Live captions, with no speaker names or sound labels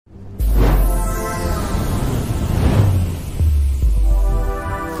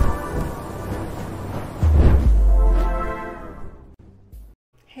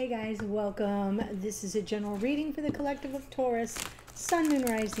guys, welcome. This is a general reading for the collective of Taurus, Sun, Moon,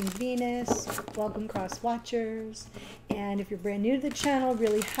 Rising, Venus. Welcome, cross watchers. And if you're brand new to the channel,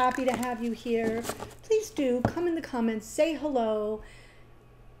 really happy to have you here. Please do come in the comments, say hello.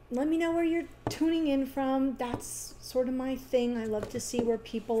 Let me know where you're tuning in from. That's sort of my thing. I love to see where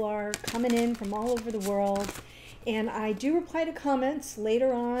people are coming in from all over the world. And I do reply to comments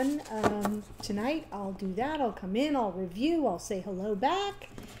later on tonight. I'll do that. I'll come in, I'll review, I'll say hello back,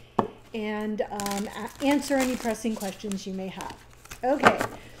 and answer any pressing questions you may have. Okay,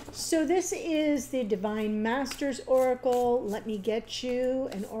 so this is the Divine Masters Oracle. Let me get you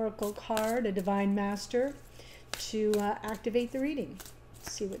an Oracle card, a Divine Master, to activate the reading.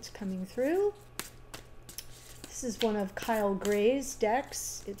 Let's see what's coming through. This is one of Kyle Gray's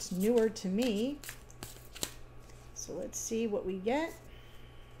decks. It's newer to me. So let's see what we get.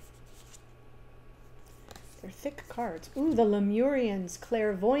 They're thick cards. Ooh, the Lemurians.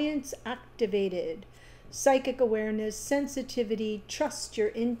 Clairvoyance activated. Psychic awareness, sensitivity, trust your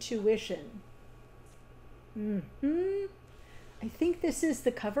intuition. I think this is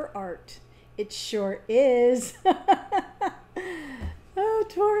the cover art. It sure is. Oh,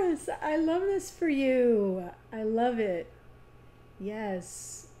 Taurus, I love this for you. I love it.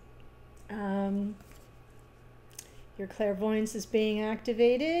 Yes. Your clairvoyance is being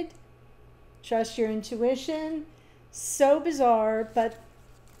activated. Trust your intuition. So bizarre, but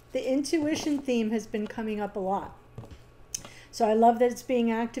the intuition theme has been coming up a lot. So I love that it's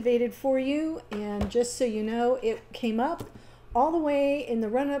being activated for you. And just so you know, it came up all the way in the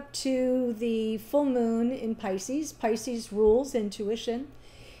run-up to the full moon in Pisces. Pisces rules intuition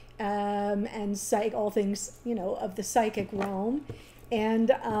and all things, you know, of the psychic realm.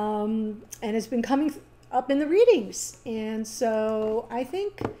 And it's been coming up in the readings, and so I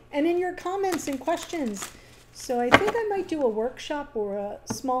think, and in your comments and questions, so I think I might do a workshop or a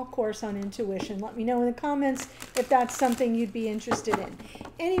small course on intuition. Let me know in the comments if that's something you'd be interested in.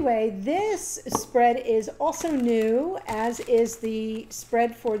 Anyway, this spread is also new, as is the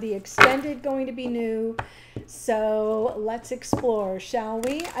spread for the extended going to be new. So let's explore, shall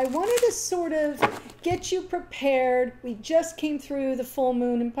we? I wanted to sort of get you prepared. We just came through the full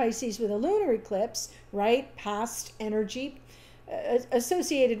moon in Pisces with a lunar eclipse, right? Past energy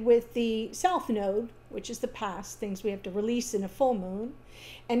associated with the South Node, which is the past, things we have to release in a full moon.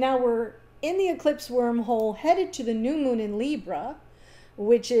 And now we're in the eclipse wormhole, headed to the new moon in Libra,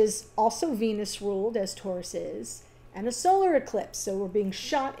 which is also Venus ruled, as Taurus is, and a solar eclipse. So we're being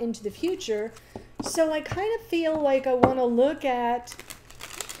shot into the future. So I kind of feel like I want to look at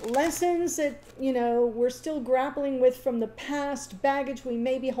lessons that, you know, we're still grappling with from the past, baggage we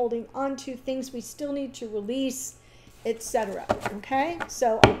may be holding on to, things we still need to release, etc. Okay,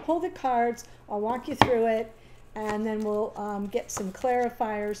 so I'll pull the cards, I'll walk you through it, and then we'll get some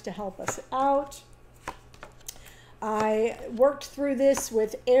clarifiers to help us out. I worked through this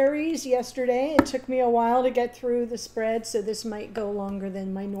with Aries yesterday. It took me a while to get through the spread, so this might go longer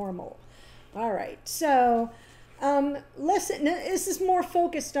than my normal. All right, so listen, this is more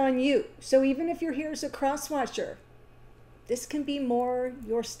focused on you. So even if you're here as a cross watcher, this can be more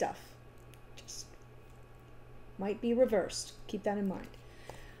your stuff. Just might be reversed. Keep that in mind.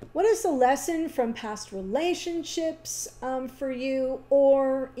 What is the lesson from past relationships for you,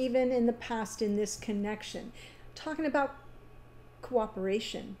 or even in the past in this connection? Talking about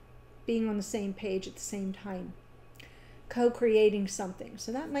cooperation, being on the same page at the same time, co-creating something.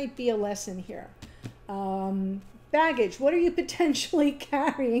 So that might be a lesson here. Baggage, what are you potentially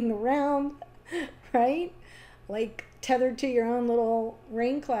carrying around, right? Like tethered to your own little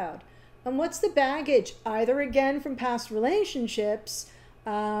rain cloud. And what's the baggage? Either again from past relationships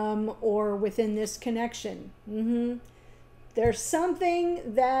or within this connection. There's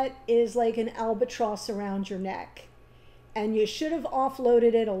something that is like an albatross around your neck, and you should have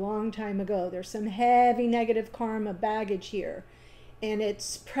offloaded it a long time ago. There's some heavy negative karma baggage here, and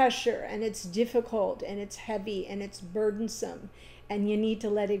it's pressure, and it's difficult, and it's heavy, and it's burdensome, and you need to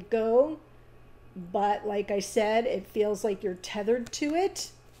let it go. But like I said, it feels like you're tethered to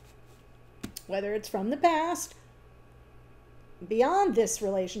it, whether it's from the past, beyond this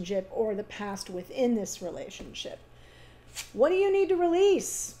relationship, or the past within this relationship. What do you need to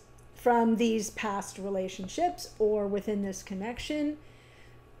release from these past relationships or within this connection?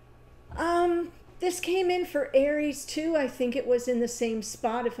 This came in for Aries too. I think it was in the same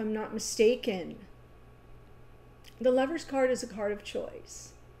spot, if I'm not mistaken. The Lover's card is a card of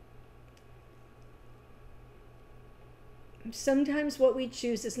choice. Sometimes what we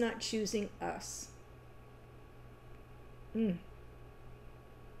choose is not choosing us. You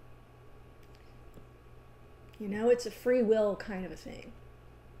know, it's a free will kind of a thing.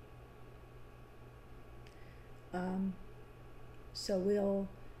 So we'll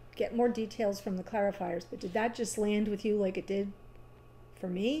get more details from the clarifiers, but did that just land with you like it did for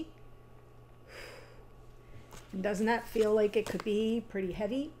me? And doesn't that feel like it could be pretty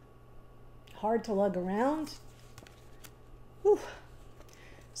heavy? Hard to lug around? Whew.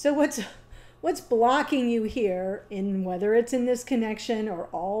 So what's blocking you here, in whether it's in this connection or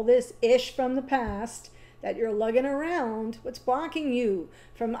all this ish from the past that you're lugging around, what's blocking you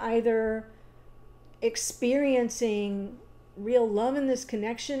from either experiencing real love in this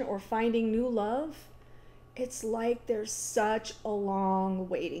connection or finding new love? It's like there's such a long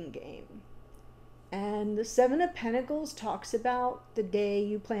waiting game. And the Seven of Pentacles talks about the day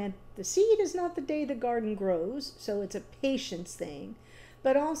you plant the seed is not the day the garden grows, so it's a patience thing,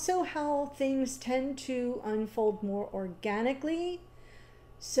 but also how things tend to unfold more organically,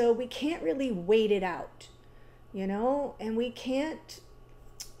 so we can't really wait it out, you know, and we can't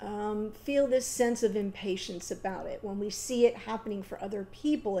feel this sense of impatience about it when we see it happening for other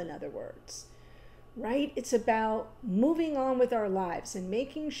people, in other words. Right? It's about moving on with our lives and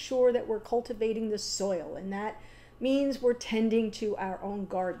making sure that we're cultivating the soil, and that means we're tending to our own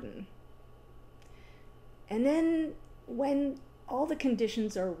garden. And then when all the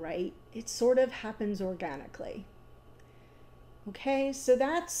conditions are right, it sort of happens organically. Okay, so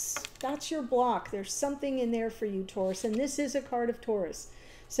that's your block. There's something in there for you, Taurus, and this is a card of Taurus.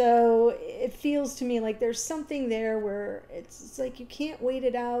 So it feels to me like there's something there where it's like you can't wait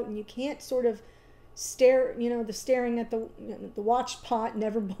it out, and you can't sort of stare, you know, the staring at the watch pot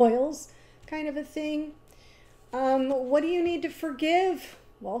never boils kind of a thing. What do you need to forgive?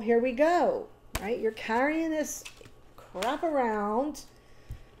 Well, here we go, right? You're carrying this crap around,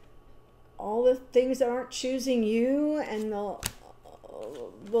 all the things that aren't choosing you, and the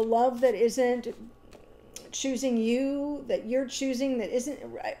love that isn't choosing you, that you're choosing that isn't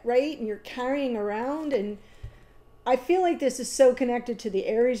right, and you're carrying around. And I feel like this is so connected to the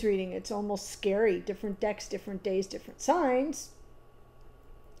Aries reading, it's almost scary. Different decks, different days, different signs.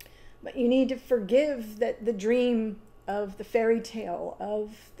 But you need to forgive that the dream of the fairy tale,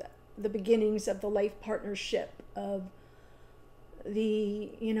 of the beginnings of the life partnership, of the,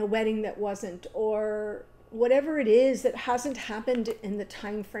 you know, wedding that wasn't, or whatever it is that hasn't happened in the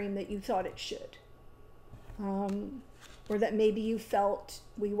time frame that you thought it should. Or that maybe you felt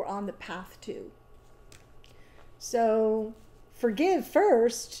we were on the path to. So forgive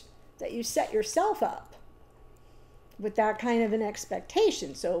first that you set yourself up with that kind of an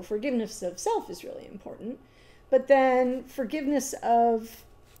expectation. So forgiveness of self is really important. But then forgiveness of,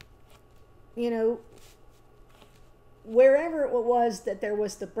 you know, wherever it was that there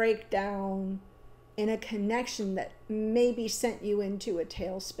was the breakdown in a connection that maybe sent you into a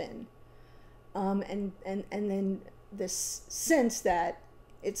tailspin. And then this sense that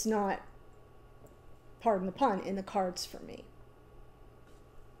it's not, pardon the pun, in the cards for me.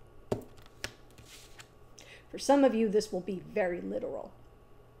 For some of you, this will be very literal.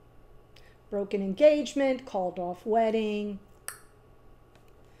 Broken engagement, called off wedding.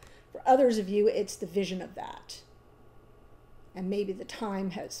 For others of you, it's the vision of that. And maybe the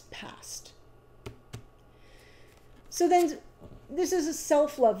time has passed. So then, this is a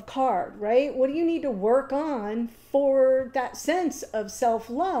self-love card, right? What do you need to work on for that sense of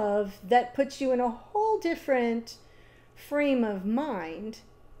self-love that puts you in a whole different frame of mind,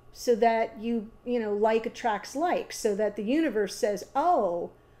 so that you know, like attracts like, so that the universe says,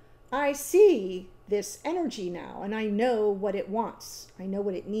 oh, I see this energy now, and I know what it wants. I know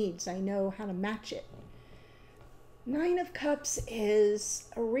what it needs. I know how to match it. Nine of Cups is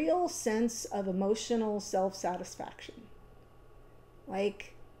a real sense of emotional self-satisfaction.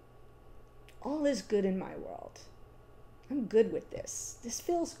 Like, all is good in my world. I'm good with this. This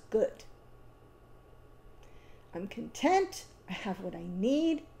feels good. I'm content. I have what I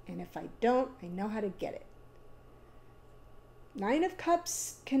need. And if I don't, I know how to get it. Nine of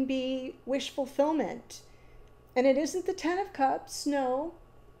Cups can be wish fulfillment. And it isn't the Ten of Cups, no.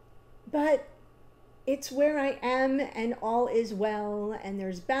 But it's where I am, and all is well. And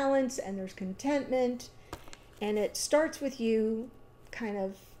there's balance, and there's contentment. And it starts with you kind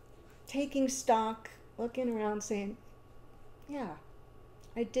of taking stock, looking around, saying, yeah,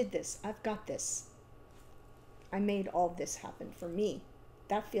 I did this. I've got this. I made all this happen for me.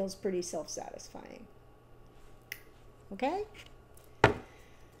 That feels pretty self-satisfying. Okay?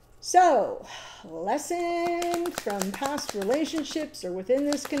 So, lesson from past relationships or within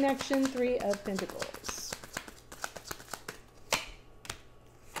this connection, Three of Pentacles.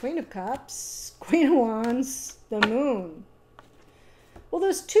 Queen of Cups, Queen of Wands, the Moon. Well,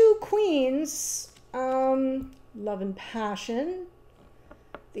 those two queens, love and passion,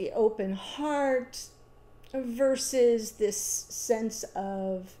 the open heart, versus this sense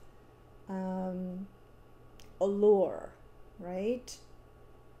of allure, right?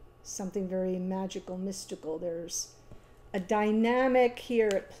 Something very magical, mystical. There's a dynamic here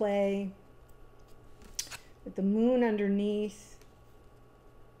at play with the moon underneath.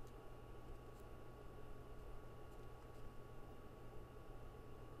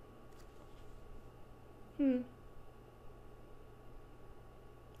 I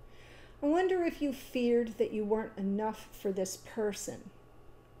wonder if you feared that you weren't enough for this person.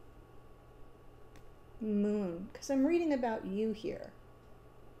 Moon, because I'm reading about you here.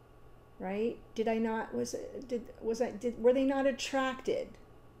 Right? Did I not, were they not attracted?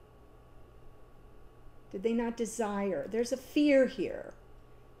 Did they not desire? There's a fear here.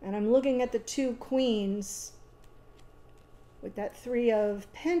 And I'm looking at the two queens with that Three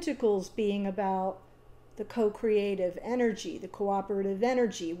of Pentacles being about the co-creative energy, the cooperative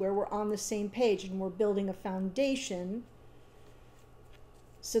energy, where we're on the same page and we're building a foundation.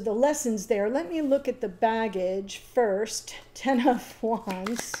 So the lessons there, let me look at the baggage first. 10 of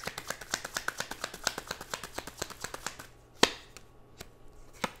Wands.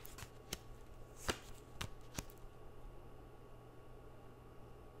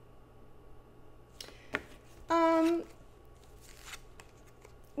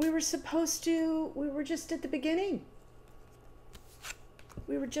 We were just at the beginning.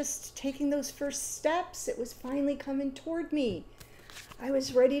 We were just taking those first steps. It was finally coming toward me. I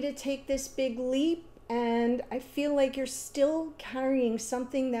was ready to take this big leap, and I feel like you're still carrying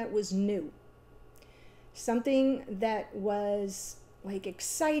something that was new. Something that was like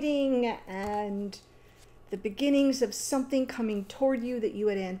exciting and the beginnings of something coming toward you that you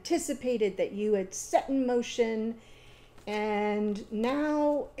had anticipated, that you had set in motion. And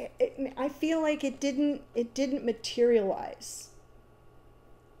now I feel like it didn't materialize.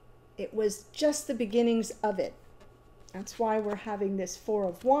 It was just the beginnings of it. That's why we're having this Four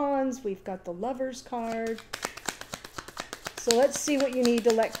of Wands. We've got the Lover's card. So let's see what you need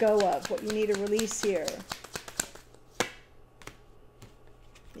to let go of, what you need to release here.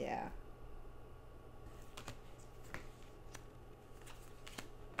 Yeah.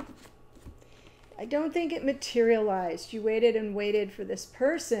 I don't think it materialized. You waited and waited for this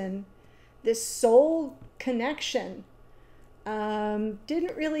person, this soul connection.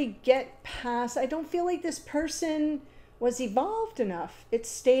 Didn't really get past. I don't feel like this person was evolved enough. It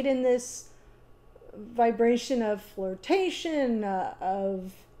stayed in this vibration of flirtation,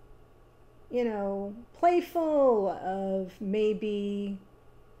 of, you know, playful, of maybe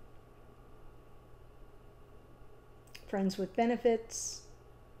friends with benefits.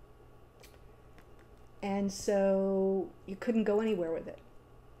 And so you couldn't go anywhere with it.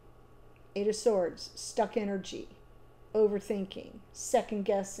 Eight of Swords, stuck energy, overthinking, second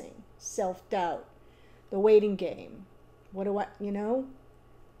guessing, self-doubt, the waiting game. What do I, you know?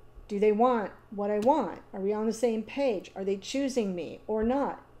 Do they want what I want? Are we on the same page? Are they choosing me or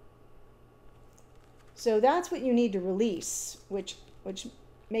not? So that's what you need to release, which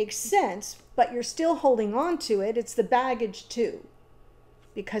makes sense, but you're still holding on to it. It's the baggage too.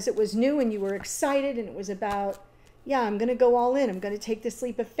 Because it was new and you were excited and it was about, yeah, I'm going to go all in. I'm going to take this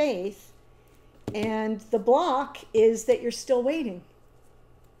leap of faith. And the block is that you're still waiting.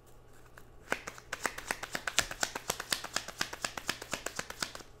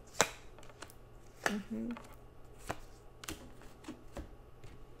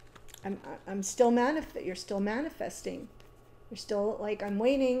 I'm still you're still manifesting. You're still like, I'm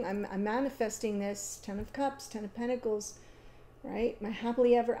waiting. I'm manifesting this. 10 of Cups, 10 of Pentacles. Right? My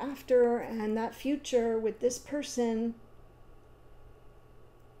happily ever after and that future with this person.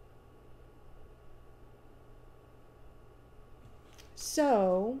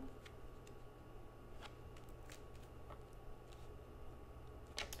 So,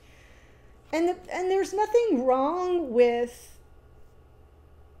 and there's nothing wrong with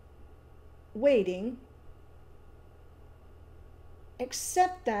waiting,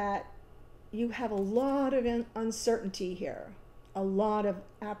 except that you have a lot of uncertainty here. A lot of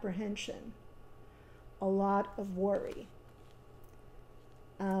apprehension, a lot of worry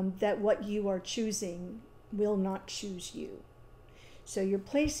that what you are choosing will not choose you. So you're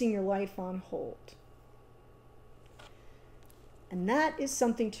placing your life on hold. And that is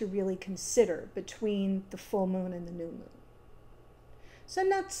something to really consider between the full moon and the new moon. So I'm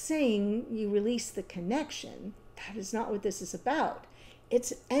not saying you release the connection. That is not what this is about.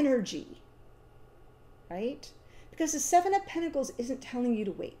 It's energy, right? Because the Seven of Pentacles isn't telling you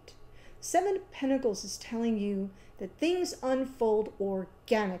to wait. Seven of Pentacles is telling you that things unfold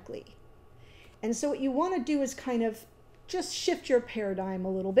organically. And so what you want to do is kind of just shift your paradigm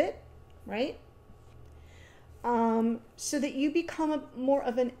a little bit, right? so that you become more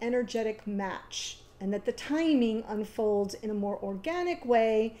of an energetic match, and that the timing unfolds in a more organic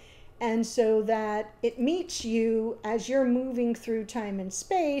way, and so that it meets you as you're moving through time and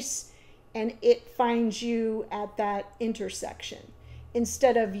space, and it finds you at that intersection,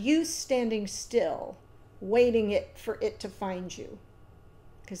 instead of you standing still, waiting for it to find you,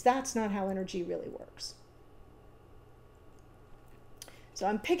 because that's not how energy really works. So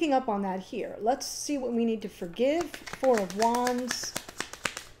I'm picking up on that here. Let's see what we need to forgive. Four of Wands.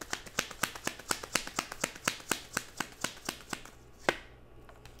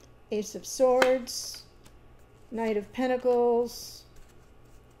 Ace of Swords. Knight of Pentacles.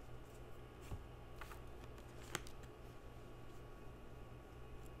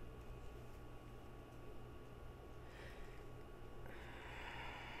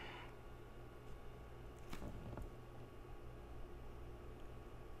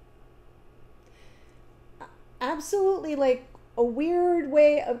 Absolutely, like, a weird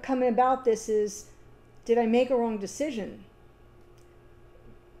way of coming about this is, did I make a wrong decision?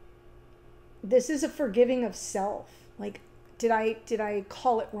 This is a forgiving of self. Like, did I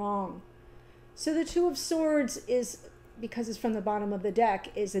call it wrong? So the Two of Swords is, because it's from the bottom of the deck,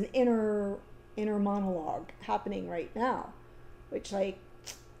 is an inner monologue happening right now, which, like,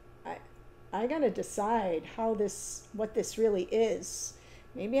 I gotta decide what this really is.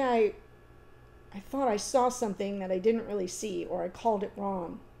 Maybe I thought I saw something that I didn't really see, or I called it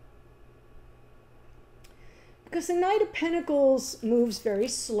wrong. Because the Knight of Pentacles moves very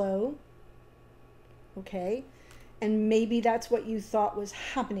slow, okay? And maybe that's what you thought was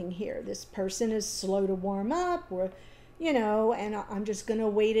happening here. This person is slow to warm up, or, you know, and I'm just going to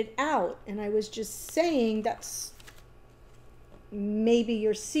wait it out. And I was just saying that's maybe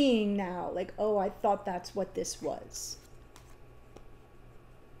you're seeing now, like, oh, I thought that's what this was.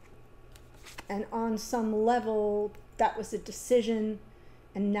 And on some level, that was a decision,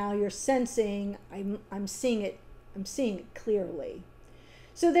 and now you're sensing, I'm seeing it clearly.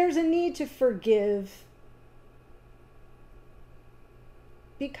 So there's a need to forgive,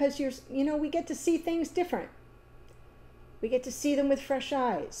 because we get to see things different. We get to see them with fresh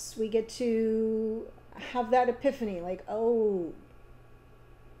eyes. We get to have that epiphany, like, oh,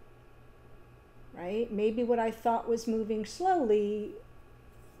 right? Maybe what I thought was moving slowly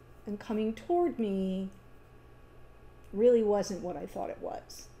and coming toward me really wasn't what I thought it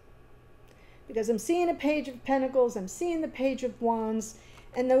was. Because I'm seeing a Page of Pentacles, I'm seeing the Page of Wands,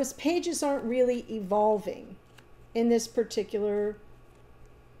 and those pages aren't really evolving in this particular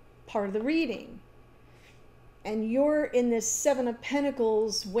part of the reading. And you're in this Seven of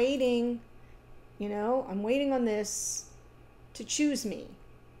Pentacles waiting, I'm waiting on this to choose me.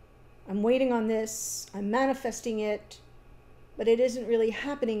 I'm waiting on this, I'm manifesting it, but it isn't really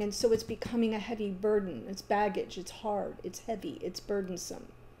happening, and so it's becoming a heavy burden. It's baggage, it's hard, it's heavy, it's burdensome.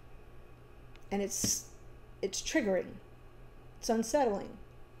 And it's triggering, it's unsettling.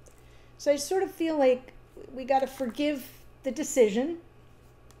 So I sort of feel like we got to forgive the decision,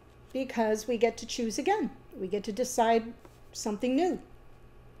 because we get to choose again. We get to decide something new.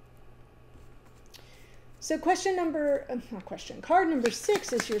 So card number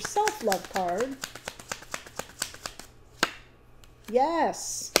 6 is your self-love card.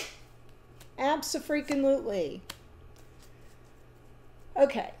 Yes, abso-freaking-lutely.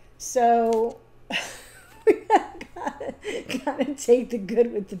 Okay, so we gotta take the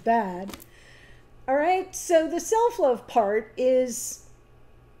good with the bad. All right, so the self-love part is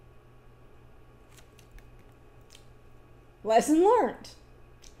lesson learned.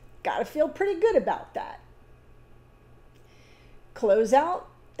 Gotta feel pretty good about that. Close out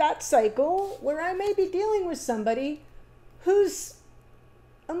that cycle where I may be dealing with somebody who's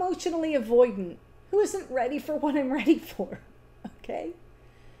emotionally avoidant, who isn't ready for what I'm ready for, okay?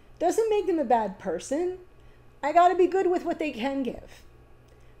 Doesn't make them a bad person. I got to be good with what they can give.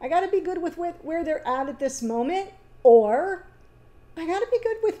 I got to be good with where they're at this moment, or I got to be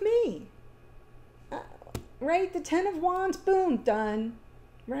good with me. Right? The Ten of Wands, boom, done.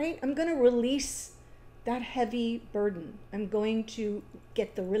 Right? I'm going to release that heavy burden. I'm going to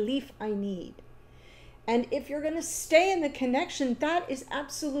get the relief I need. And if you're going to stay in the connection, that is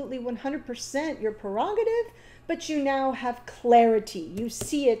absolutely 100% your prerogative, but you now have clarity. You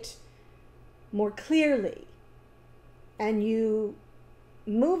see it more clearly. And you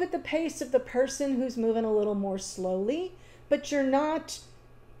move at the pace of the person who's moving a little more slowly, but you're not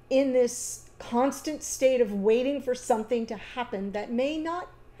in this constant state of waiting for something to happen that may not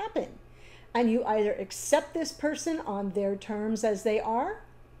happen. And you either accept this person on their terms as they are,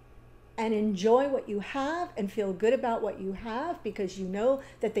 and enjoy what you have and feel good about what you have, because you know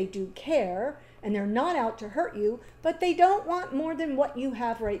that they do care and they're not out to hurt you, but they don't want more than what you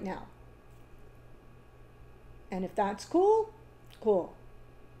have right now. And if that's cool, cool.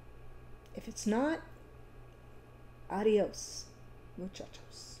 If it's not, adios,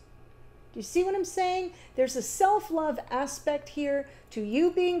 muchachos. Do you see what I'm saying? There's a self-love aspect here to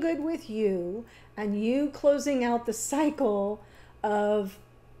you being good with you and you closing out the cycle of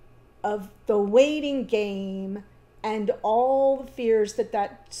the waiting game and all the fears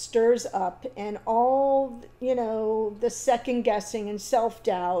that stirs up and all, you know, the second guessing and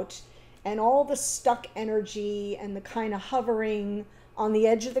self-doubt and all the stuck energy and the kind of hovering on the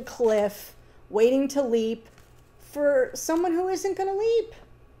edge of the cliff, waiting to leap for someone who isn't going to leap.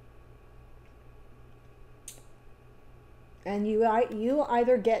 And you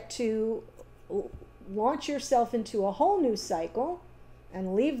either get to launch yourself into a whole new cycle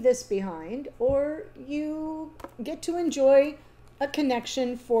and leave this behind, or you get to enjoy a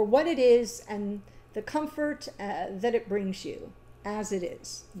connection for what it is and the comfort that it brings you as it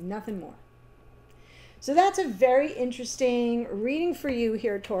is, nothing more. So that's a very interesting reading for you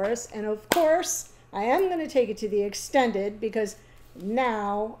here, Taurus. And of course, I am going to take it to the extended because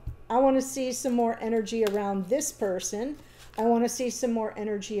now I want to see some more energy around this person. I want to see some more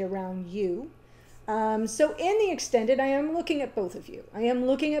energy around you. So in the extended, I am looking at both of you. I am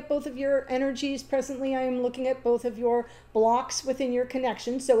looking at both of your energies presently. I am looking at both of your blocks within your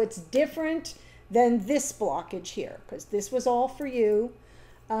connection. So it's different than this blockage here, because this was all for you.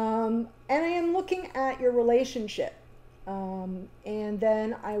 And I am looking at your relationship. And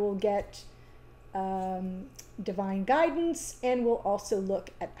then I will get divine guidance, and we'll also look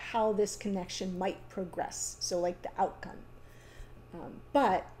at how this connection might progress. So like the outcome.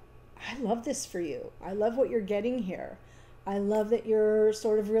 But I love this for you. I love what you're getting here. I love that you're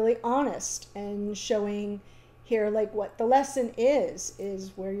sort of really honest and showing here like what the lesson is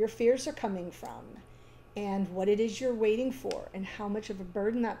where your fears are coming from and what it is you're waiting for and how much of a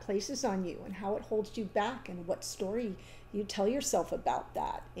burden that places on you and how it holds you back and what story you tell yourself about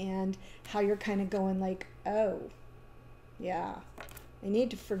that and how you're kind of going like, oh, yeah, I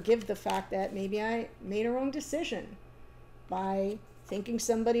need to forgive the fact that maybe I made a wrong decision by thinking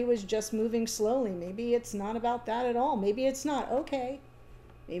somebody was just moving slowly. Maybe it's not about that at all. Maybe it's not. Okay.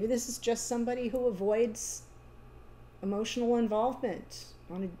 Maybe this is just somebody who avoids emotional involvement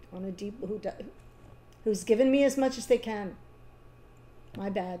on a deep, who's given me as much as they can. My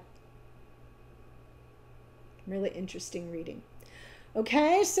bad. Really interesting reading.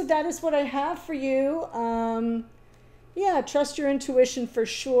 Okay, so that is what I have for you. Yeah, trust your intuition for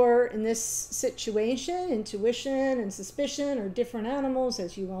sure in this situation. Intuition and suspicion are different animals,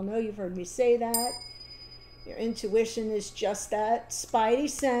 as you all know. You've heard me say that. Your intuition is just that spidey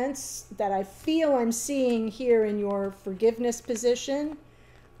sense that I feel I'm seeing here in your forgiveness position,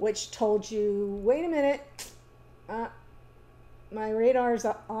 which told you, wait a minute, my radar's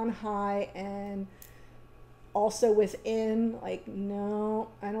on high, and also within, like, no,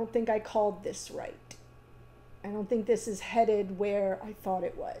 I don't think I called this right. I don't think this is headed where I thought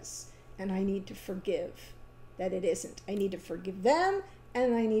it was. And I need to forgive that it isn't. I need to forgive them,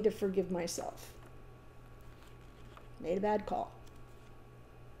 and I need to forgive myself. Made a bad call.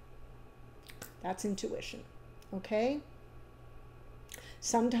 That's intuition. Okay?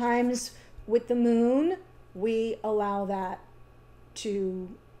 Sometimes with the moon, we allow that to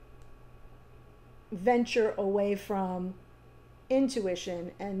venture away from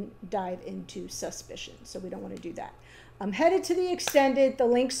intuition and dive into suspicion. So we don't want to do that. I'm headed to the extended. The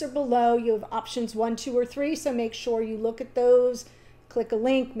links are below. You have options 1, 2, or 3. So make sure you look at those. Click a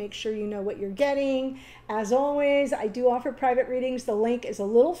link. Make sure you know what you're getting. As always, I do offer private readings. The link is a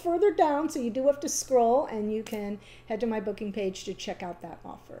little further down, so you do have to scroll, and you can head to my booking page to check out that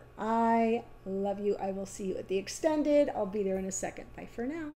offer. I love you. I will see you at the extended. I'll be there in a second. Bye for now.